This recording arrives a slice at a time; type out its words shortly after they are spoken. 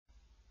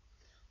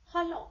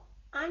Hello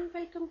and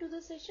welcome to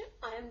the session.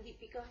 I am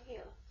Deepika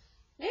here.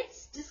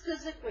 Let's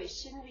discuss a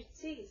question which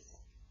says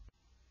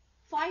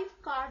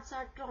 5 cards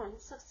are drawn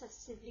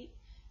successively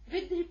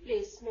with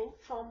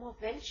replacement from a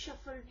well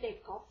shuffled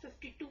deck of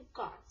 52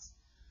 cards.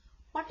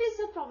 What is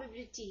the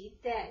probability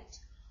that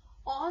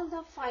all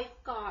the 5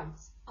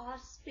 cards are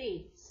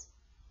spades,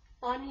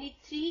 only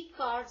 3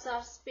 cards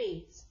are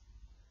spades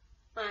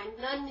and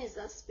none is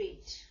a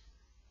spade?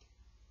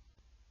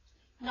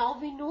 Now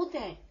we know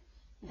that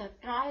the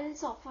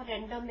trials of a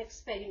random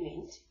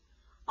experiment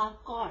are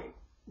called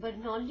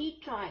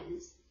Bernoulli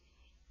trials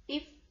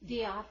if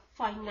they are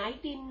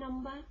finite in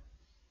number,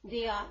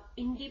 they are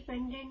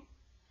independent,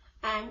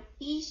 and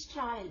each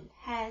trial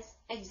has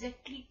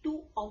exactly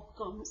 2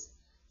 outcomes,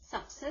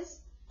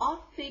 success or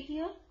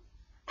failure,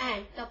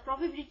 and the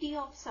probability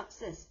of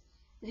success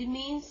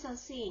remains the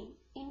same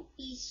in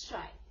each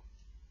trial.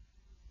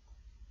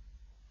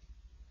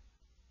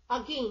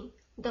 Again,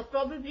 the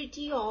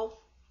probability of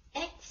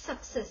X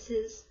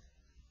successes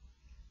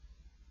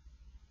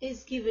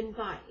is given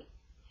by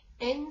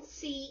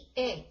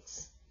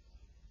NCX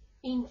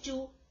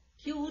into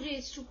Q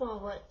raised to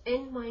power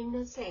n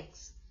minus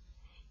x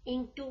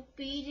into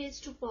P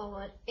raised to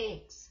power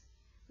x,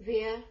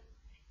 where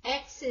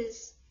x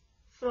is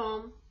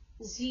from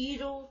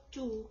 0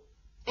 to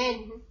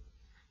n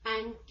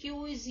and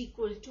Q is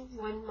equal to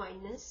 1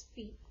 minus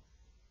P.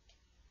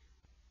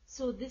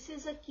 So this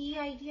is a key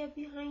idea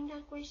behind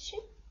our question.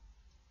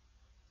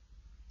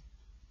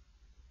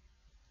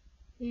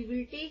 We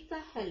will take the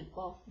help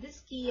of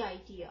this key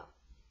idea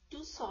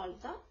to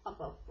solve the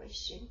above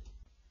question.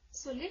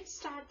 So let's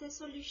start the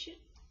solution.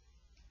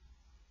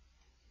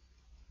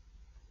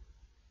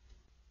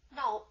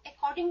 Now,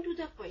 according to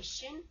the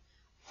question,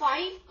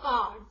 5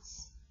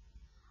 cards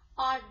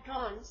are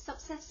drawn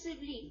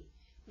successively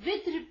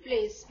with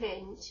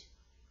replacement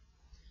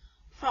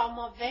from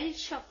a well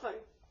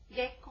shuffled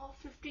deck of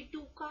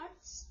 52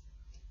 cards.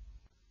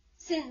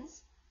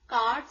 Since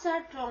cards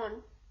are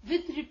drawn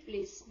with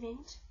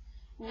replacement,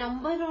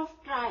 number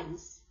of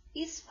trials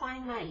is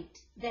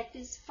finite, that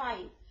is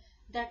 5.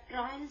 The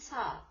trials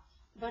are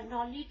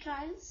Bernoulli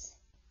trials,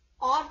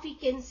 or we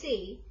can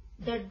say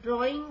the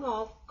drawing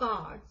of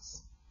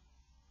cards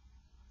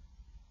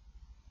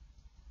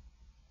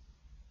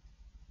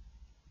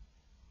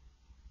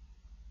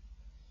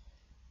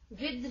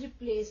with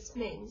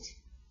replacement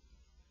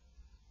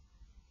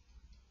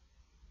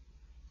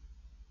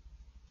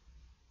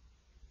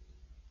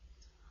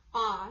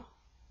are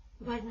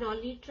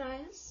Bernoulli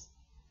trials.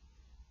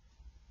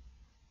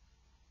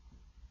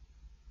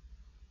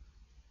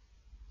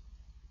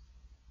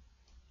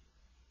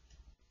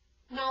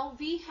 Now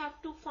we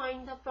have to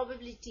find the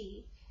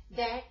probability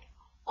that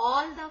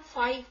all the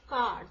 5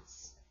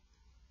 cards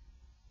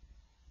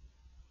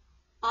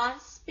are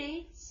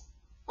spades,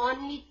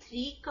 only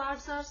 3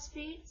 cards are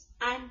spades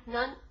and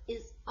none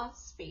is a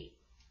spade.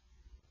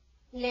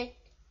 Let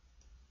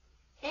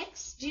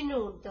X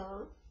denote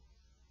the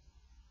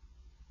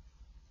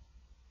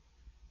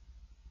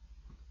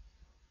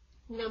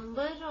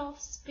number of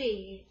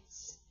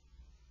spades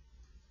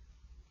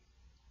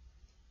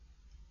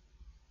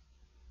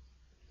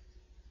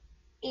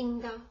in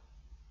the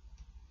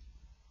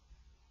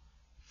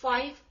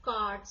 5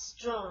 cards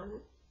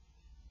drawn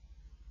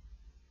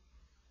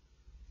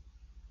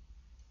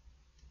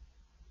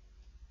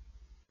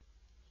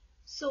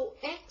so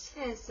X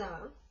has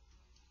a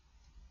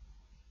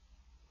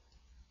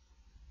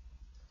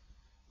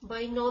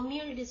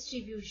binomial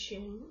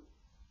distribution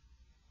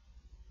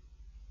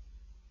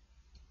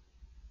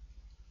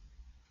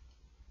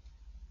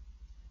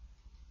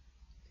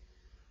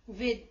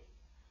with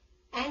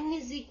n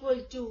is equal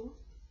to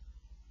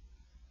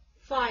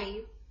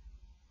 5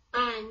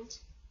 and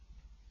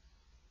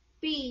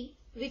P,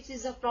 which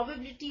is a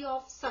probability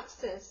of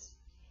success,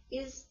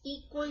 is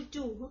equal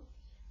to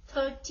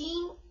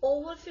 13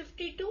 over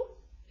 52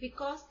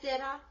 because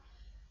there are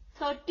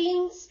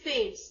 13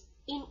 spades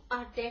in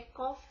a deck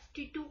of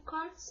 52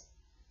 cards.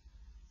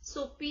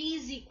 So P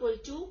is equal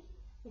to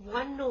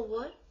 1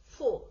 over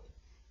 4.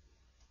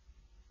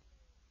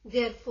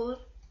 Therefore,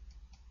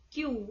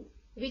 Q,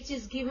 which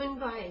is given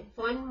by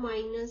 1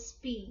 minus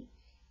P,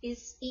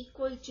 is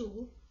equal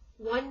to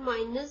 1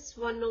 minus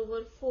 1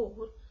 over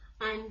 4,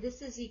 and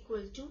this is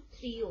equal to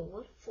 3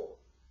 over 4.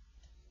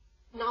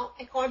 Now,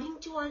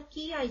 according to our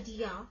key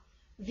idea,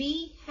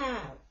 we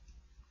have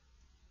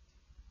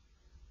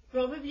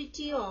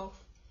probability of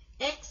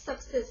X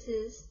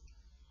successes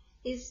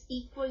is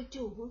equal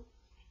to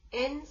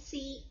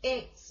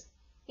NCX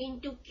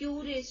into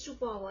Q raised to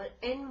power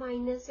n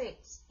minus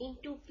x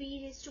into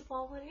P raised to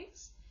power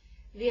x,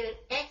 where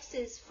x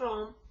is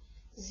from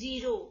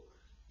 0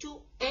 to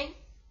n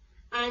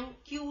and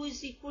Q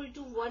is equal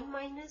to 1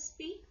 minus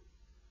P.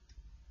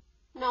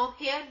 Now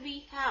here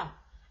we have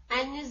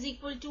n is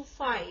equal to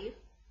 5,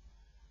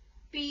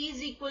 P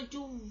is equal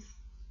to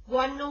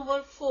 1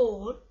 over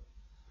 4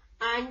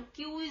 and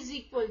Q is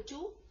equal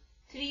to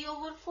 3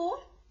 over 4.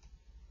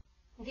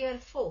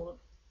 Therefore,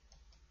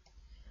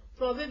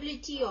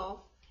 probability of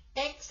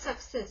X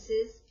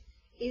successes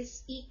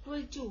is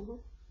equal to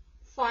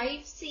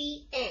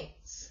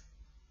 5cx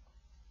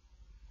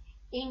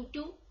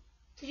into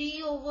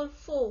 3 over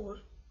 4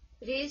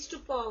 raised to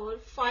power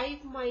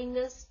 5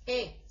 minus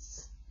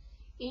x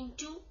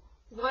into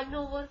 1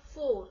 over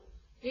 4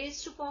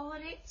 raised to power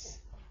x.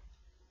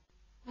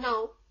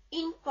 Now,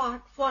 in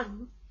part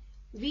 1,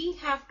 we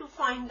have to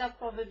find the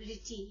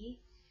probability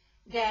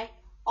that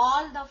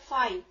all the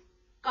 5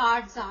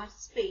 cards are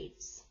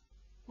spades.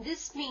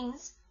 This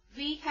means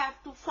we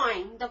have to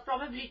find the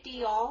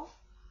probability of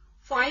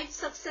 5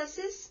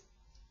 successes,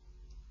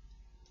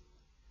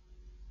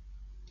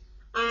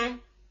 and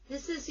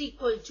this is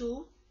equal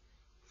to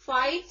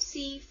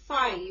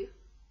 5c5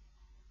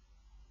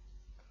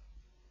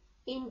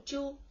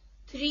 into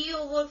 3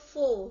 over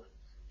 4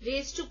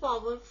 raised to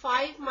power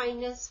 5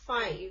 minus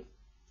 5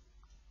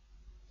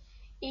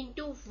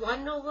 into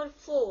 1 over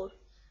 4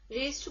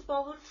 raised to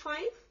power 5,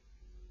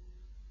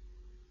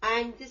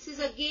 and this is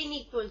again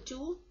equal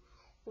to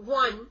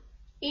 1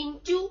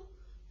 into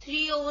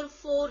 3 over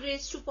 4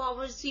 raised to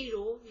power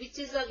 0, which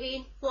is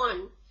again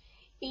 1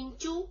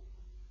 into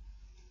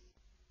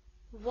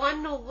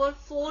 1 over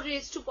 4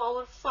 raised to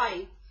power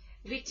 5,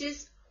 which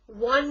is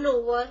 1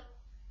 over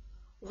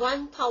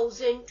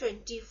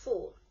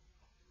 1024,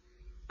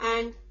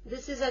 and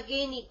this is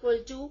again equal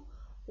to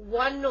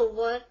 1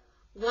 over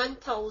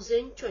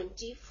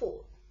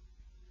 1024.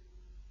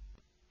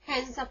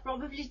 Hence, the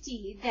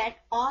probability that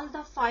all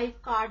the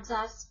 5 cards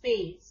are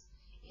spades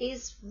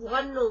is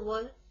 1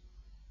 over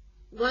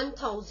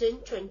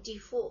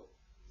 1024.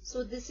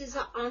 So, this is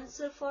the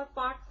answer for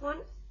part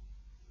 1.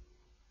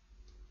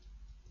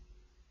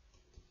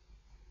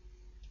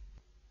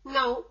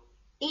 Now,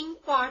 in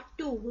part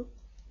 2,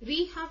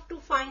 we have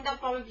to find the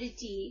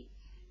probability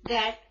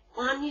that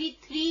only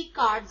 3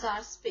 cards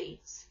are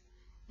spades.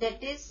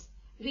 That is,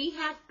 we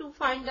have to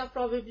find the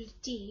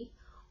probability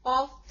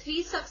of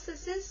 3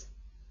 successes.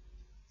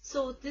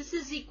 So, this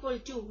is equal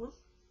to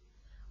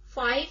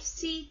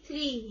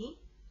 5c3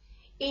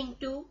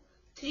 into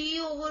 3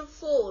 over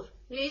 4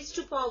 raised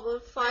to power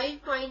 5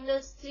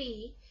 minus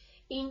 3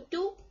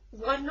 into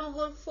 1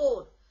 over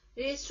 4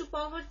 raised to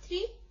power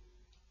 3.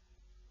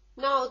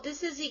 Now,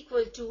 this is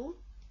equal to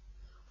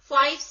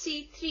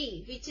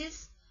 5c3, which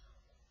is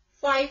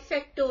 5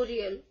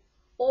 factorial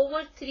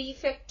over 3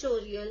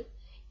 factorial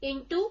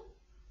into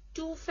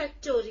 2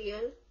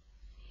 factorial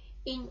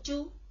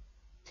into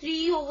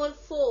 3 over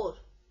 4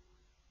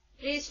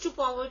 raised to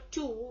power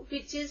 2,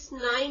 which is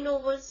 9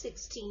 over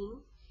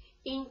 16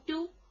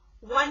 into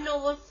 1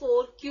 over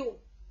 4 cube,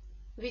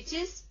 which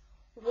is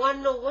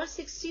 1 over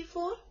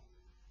 64,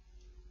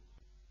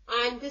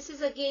 and this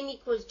is again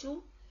equal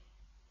to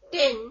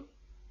 10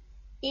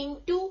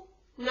 into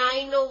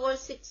 9 over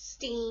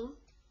 16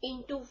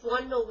 into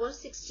 1 over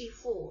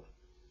 64,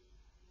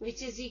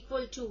 which is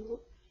equal to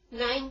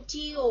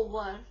 90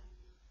 over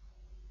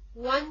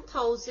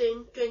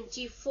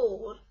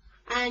 1024,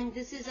 and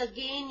this is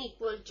again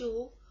equal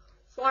to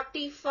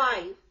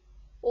 45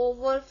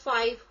 over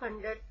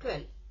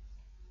 512.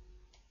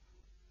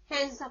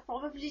 Hence, the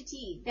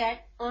probability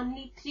that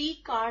only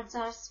 3 cards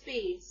are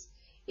spades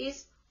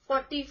is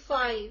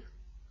 45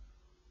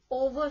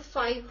 over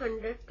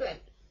 512.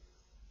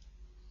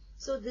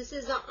 So, this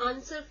is the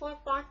answer for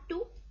part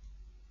 2.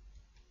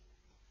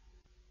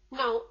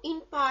 Now,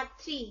 in part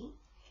 3,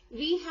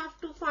 we have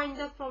to find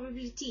the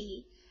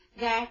probability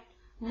that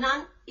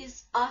none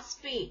is a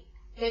spade.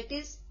 That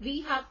is,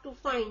 we have to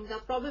find the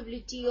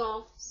probability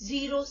of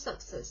 0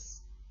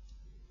 success.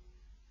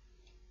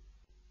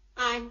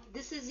 And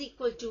this is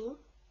equal to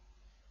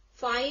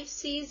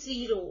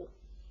 5c0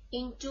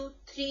 into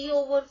 3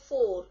 over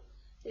 4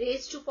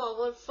 raised to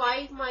power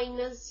 5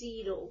 minus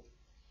 0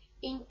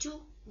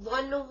 into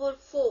 1 over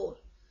 4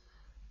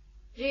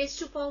 raised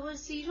to power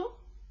 0.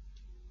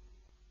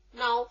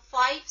 Now,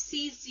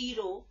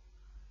 5c0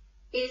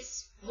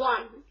 is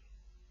 1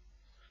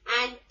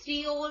 and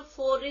 3 over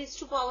 4 raised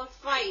to power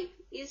 5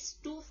 is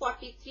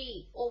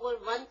 243 over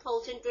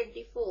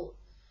 1024,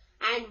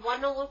 and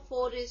 1 over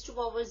 4 raised to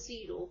power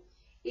 0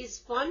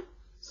 is 1.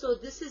 So,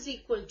 this is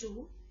equal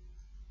to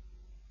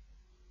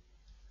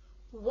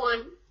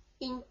 1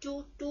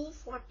 into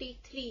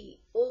 243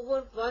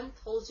 over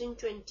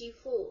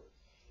 1024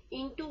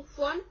 into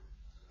 1,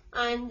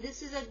 and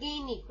this is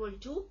again equal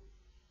to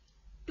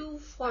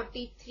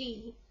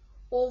 243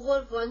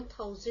 over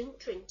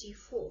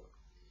 1024.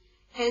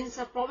 Hence,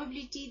 the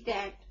probability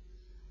that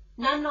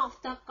none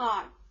of the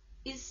card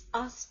is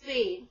a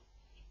spade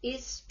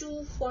is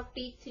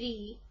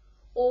 243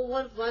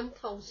 over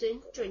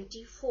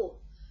 1024.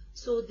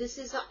 So, this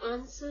is the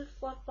answer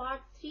for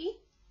part 3.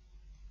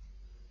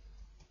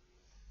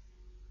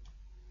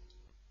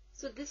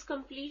 So, this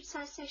completes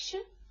our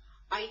session.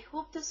 I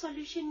hope the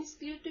solution is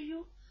clear to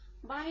you.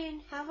 Bye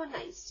and have a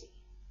nice day.